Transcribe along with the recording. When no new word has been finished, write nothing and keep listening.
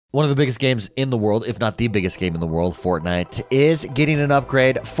One of the biggest games in the world, if not the biggest game in the world, Fortnite, is getting an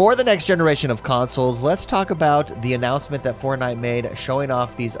upgrade for the next generation of consoles. Let's talk about the announcement that Fortnite made showing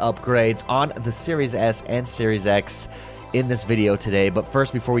off these upgrades on the Series S and Series X in this video today. But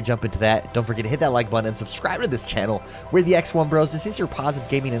first, before we jump into that, don't forget to hit that like button and subscribe to this channel. We're the XoneBros. This is your positive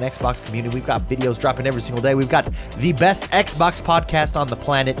gaming and Xbox community. We've got videos dropping every single day. We've got the best Xbox podcast on the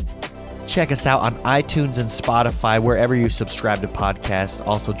planet. Check us out on iTunes and Spotify, wherever you subscribe to podcasts.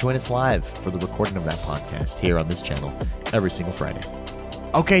 Also, join us live for the recording of that podcast here on this channel every single Friday.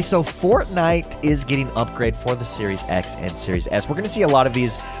 Okay, so Fortnite is getting an upgrade for the Series X and Series S. We're going to see a lot of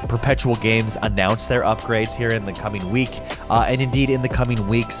these perpetual games announce their upgrades here in the coming week, and indeed in the coming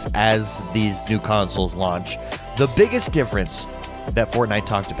weeks as these new consoles launch. The biggest difference that Fortnite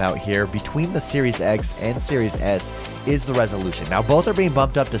talked about here between the Series X and Series S is the resolution. Now, both are being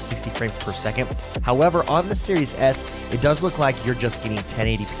bumped up to 60 frames per second. However, on the Series S, it does look like you're just getting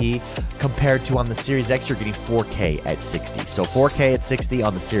 1080p compared to on the Series X, you're getting 4K at 60. So 4K at 60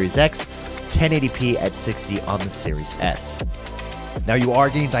 on the Series X, 1080p at 60 on the Series S. Now, you are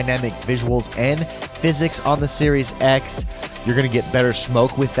getting dynamic visuals and physics on the Series X. You're going to get better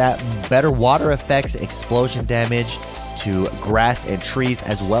smoke with that, better water effects, explosion damage to grass and trees,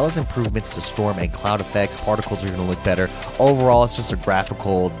 as well as improvements to storm and cloud effects. Particles are going to look better. Overall, it's just a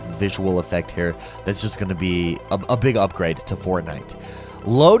graphical visual effect here that's just going to be a big upgrade to Fortnite.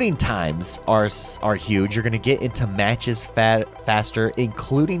 Loading times are huge. You're going to get into matches faster,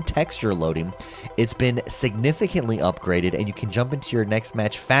 including texture loading. It's been significantly upgraded, and you can jump into your next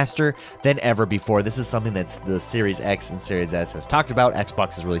match faster than ever before. This is something that's the Series X and Series S has talked about.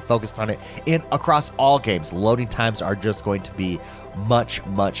 Xbox is really focused on it. And across all games, loading times are just going to be much,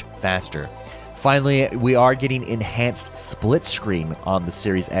 much faster. Finally, we are getting enhanced split screen on the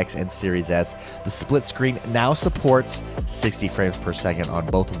Series X and Series S. The split screen now supports 60 frames per second on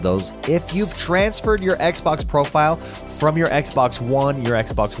both of those. If you've transferred your Xbox profile from your Xbox One, your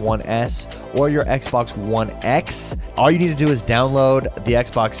Xbox One S, or your Xbox One X, all you need to do is download the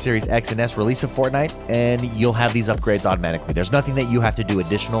Xbox Series X and S release of Fortnite, and you'll have these upgrades automatically. There's nothing that you have to do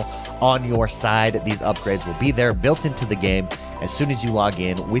additional on your side. These upgrades will be there, built into the game. As soon as you log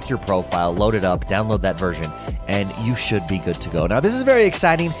in with your profile, load it up, download that version, and you should be good to go. Now, this is very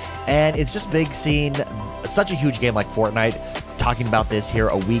exciting, and it's just big seeing such a huge game like Fortnite talking about this here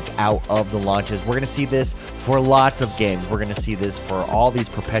a week out of the launches. We're going to see this for lots of games. We're going to see this for all these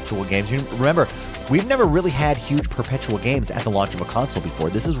perpetual games. You remember, we've never really had huge perpetual games at the launch of a console before.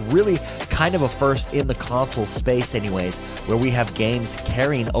 This is really kind of a first in the console space anyways, where we have games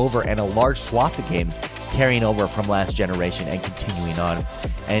carrying over and a large swath of games carrying over from last generation and continuing on.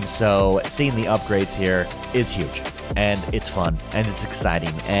 And so seeing the upgrades here is huge, and it's fun, and it's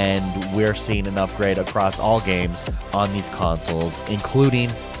exciting, and we're seeing an upgrade across all games on these consoles, including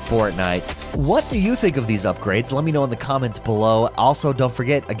Fortnite. What do you think of these upgrades? Let me know in the comments below. Also, don't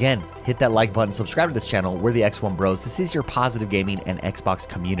forget, again, hit that like button, subscribe to this channel. We're the XoneBros. This is your positive gaming and Xbox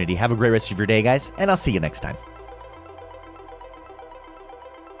community. Have a great rest of your day, guys, and I'll see you next time.